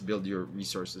says build your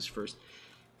resources first.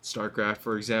 StarCraft,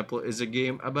 for example, is a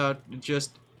game about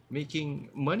just making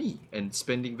money and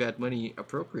spending that money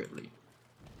appropriately.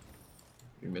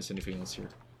 Did we miss anything else here?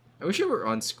 I wish I were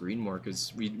on screen more,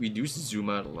 because we do zoom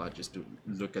out a lot just to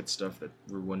look at stuff that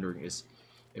we're wondering is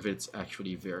if it's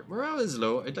actually there. Morale is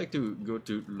low. I'd like to go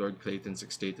to Lord Clayton's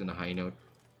estate in a high note.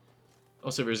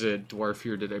 Also, there's a dwarf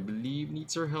here that I believe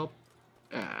needs our help.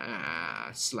 Ah,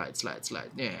 slide.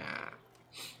 Yeah.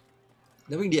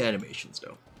 Loving the animations,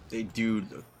 though. They do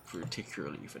look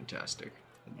particularly fantastic.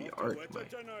 And the art, my...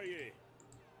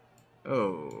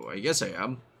 Oh, I guess I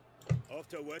am.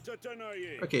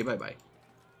 Okay, bye-bye.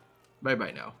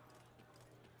 Bye-bye now.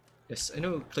 Yes, I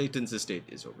know Clayton's estate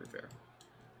is over there.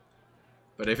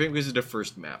 But I think this is the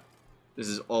first map. This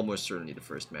is almost certainly the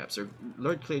first map. So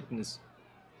Lord Clayton is...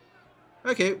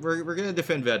 Okay, we're gonna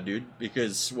defend that dude,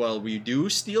 because while we do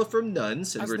steal from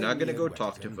nuns, and we're not gonna go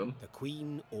talk to them, the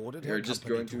Queen ordered we're just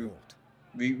going to...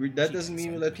 that doesn't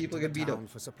mean we let people get beat up.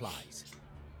 For supplies.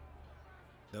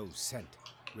 Those sent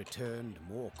returned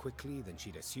more quickly than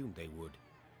she'd assumed they would.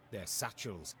 Their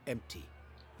satchels empty,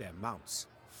 their mounts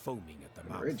foaming at the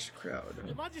mouth. Enraged crowd.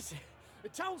 Your Majesty, the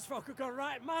townsfolk have gone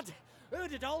right mad.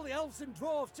 Herded all the elves and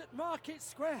dwarves at Market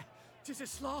Square. 'Tis a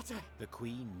slaughter. The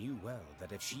Queen knew well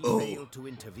that if she failed to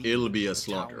intervene, it'll be a the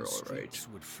slaughter, town's all right. streets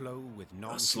would flow with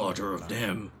A slaughter of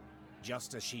them.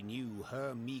 Just as she knew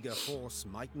her meager force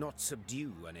might not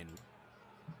subdue an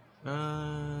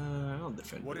I'll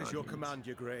defend. What is your command,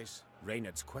 Your Grace?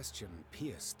 Reynard's question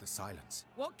pierced the silence.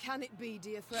 What can it be,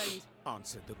 dear friend?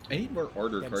 Answered the Queen. I need more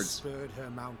order then cards. spurred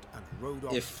her mount and rode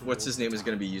off If what's his name is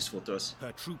going to be useful to us.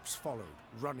 Her troops followed,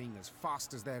 running as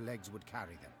fast as their legs would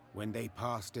carry them. When they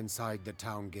passed inside the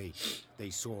town gate, they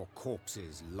saw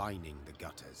corpses lining the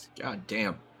gutters. God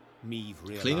damn. Meave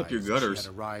realized Clean up your gutters. she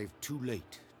had arrived too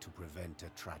late to prevent a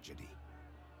tragedy.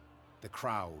 The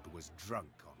crowd was drunk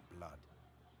on blood.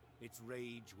 Its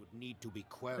rage would need to be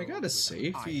quelled. I gotta with say,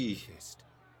 an iron fist.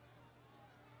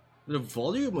 The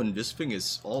volume on this thing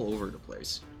is all over the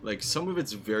place. Like, some of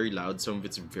it's very loud, some of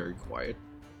it's very quiet.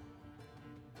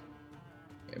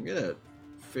 I'm gonna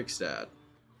fix that.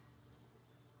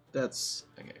 That's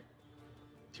okay.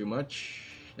 Too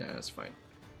much? Nah, that's fine.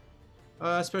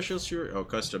 Special sure. Oh,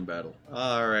 custom battle.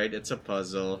 Alright, it's a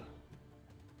puzzle.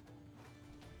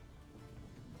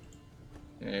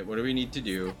 Alright, what do we need to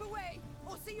do? Step away,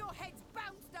 or see your heads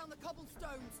bounce down the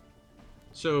cobblestones.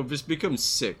 So this becomes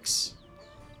 6.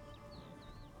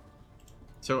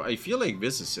 So I feel like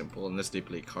this is simple unless they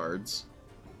play cards.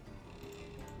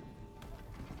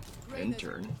 End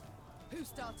turn. Who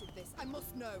started this? I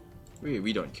must know.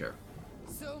 We don't care.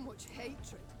 So much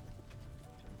hatred.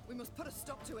 We must put a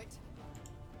stop to it.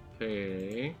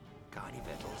 Okay. Got any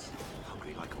victuals?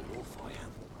 Hungry like a wolf, I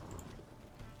am.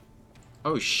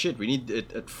 Oh shit, we need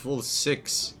it at full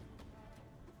 6.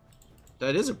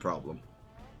 That is a problem.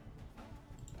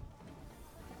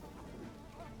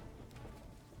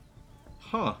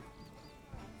 Huh.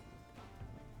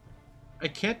 I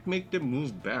can't make them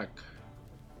move back.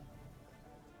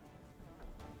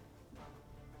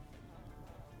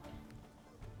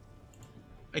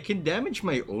 I can damage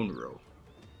my own row.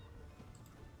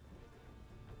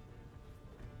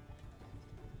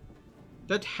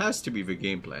 That has to be the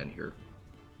game plan here.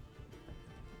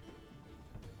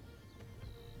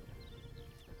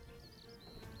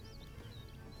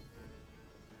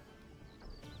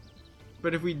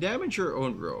 But if we damage our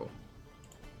own row...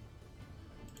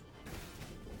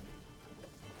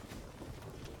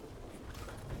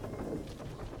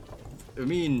 I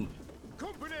mean...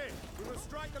 Company! We will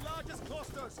strike the largest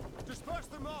clusters! Disperse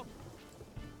them up!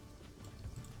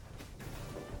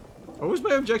 What was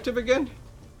my objective again?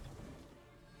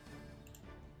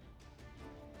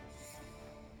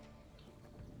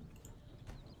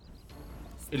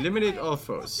 Eliminate all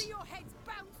foes.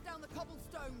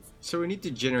 So we need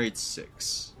to generate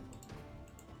 6.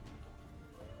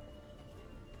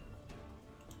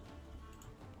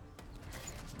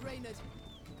 Reynard,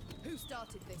 who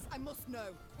started this? I must know.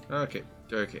 Okay,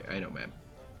 okay, I know, ma'am.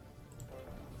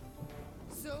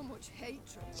 So much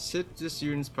hatred. Set this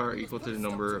unit's power equal to the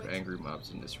number of angry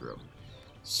mobs in this room.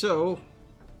 So,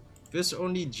 this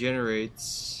only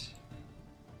generates...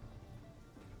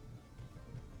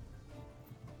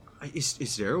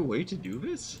 Is there a way to do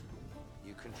this?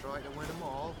 You can try to win them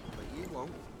all, but you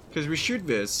won't. Because we shoot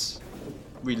this,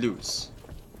 we lose.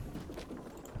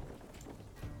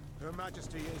 Her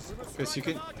Majesty is. Because you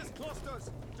can... Clusters.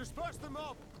 Disperse them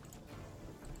up.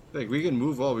 Like, we can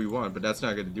move all we want, but that's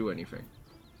not going to do anything.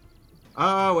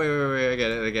 Oh, wait, I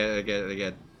get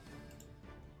it.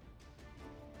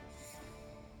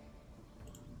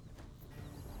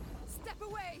 Step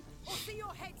away, or see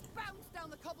your heads bounce down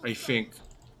the cobblestone.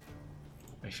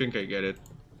 I think I get it.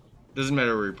 Doesn't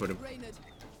matter where you put him. Reynard.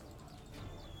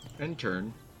 And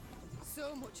turn.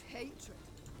 So much hatred.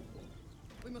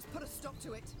 We must put a stop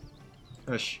to it.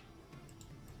 Hush.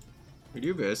 We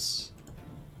do this.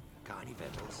 Got any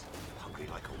vendors? Hungry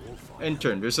like a wolf. And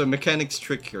turn. There's a mechanics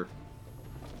trick here.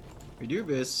 We do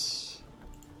this.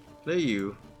 Play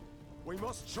you. We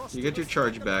must trust You get your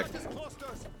charge back.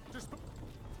 clusters.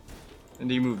 And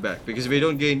then you move back. Because if you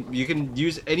don't gain, you can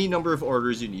use any number of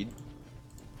orders you need.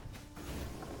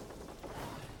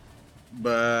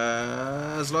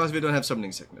 But as long as we don't have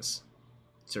summoning sickness.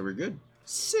 So we're good.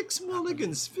 6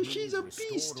 mulligans. Fishy's a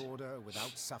beast. Restored order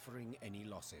without suffering any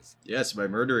losses. Yes, by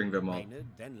murdering them all. Maynard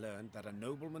then learned that a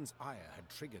nobleman's ire had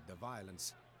triggered the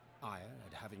violence. Ire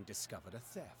at having discovered a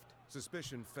theft.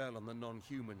 Suspicion fell on the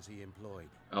non-humans he employed.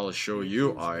 I'll show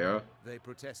you, Aya. They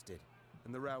protested,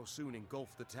 and the row soon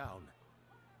engulfed the town.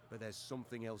 But there's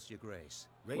something else, Your Grace.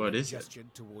 What is it?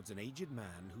 gestured towards an aged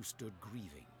man who stood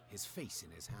grieving, his face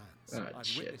in his hands. Ah, I've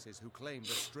shit. witnesses who claim the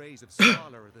strays of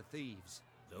Scala are the thieves.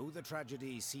 Though the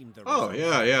tragedy seemed the Oh, result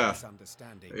yeah, of yeah.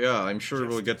 misunderstanding, Yeah, I'm sure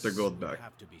we'll get their justice gold would back.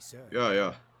 have to be served. Yeah,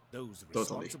 yeah. Those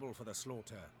Totally. responsible for the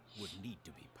slaughter would need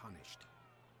to be punished.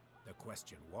 The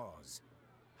question was,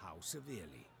 how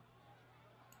severely?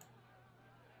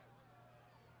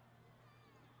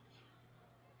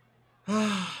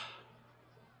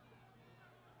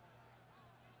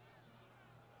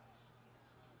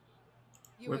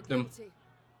 You Whip are them. guilty.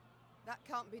 That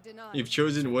can't be denied. You've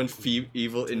chosen one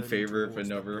evil in favor of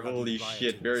another. Holy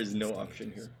shit, there is no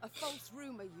option here. A false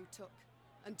rumor you took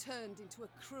and turned into a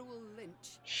cruel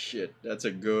lynch. Shit, that's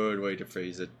a good way to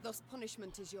phrase it. Thus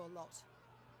punishment is your lot.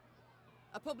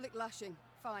 A public lashing,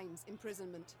 fines,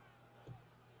 imprisonment.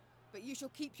 But you shall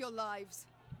keep your lives.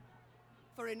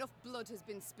 For enough blood has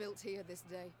been spilt here this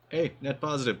day. Hey, net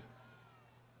positive.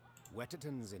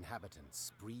 Wetterton's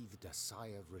inhabitants breathed a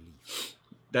sigh of relief.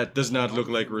 That does not look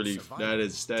like One relief. survivor That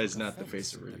is took not the offense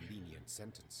face of at the relief. lenient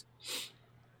sentence.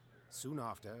 Soon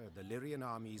after, the Lyrian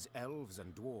army's elves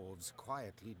and dwarves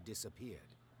quietly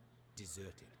disappeared,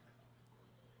 deserted.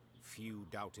 Few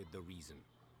doubted the reason.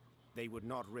 They would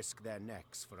not risk their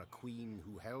necks for a queen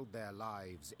who held their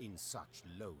lives in such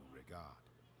low regard.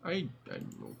 I'm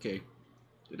okay.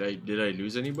 Did I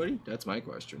lose anybody? That's my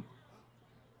question.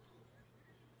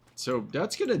 So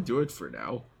that's gonna do it for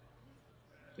now.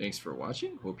 Thanks for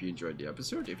watching. Hope you enjoyed the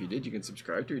episode. If you did, you can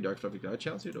subscribe to your Dark Topic God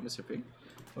channel so you don't miss a thing.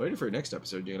 Waiting for your next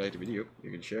episode. You can like the video.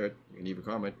 You can share it. You can leave a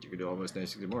comment. You can do almost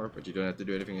 96 more, but you don't have to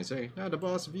do anything I say. Now the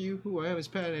boss of you, who I am, is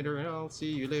Patinator, and I'll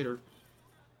see you later.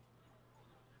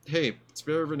 Hey, it's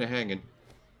better than a hanging.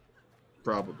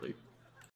 Probably.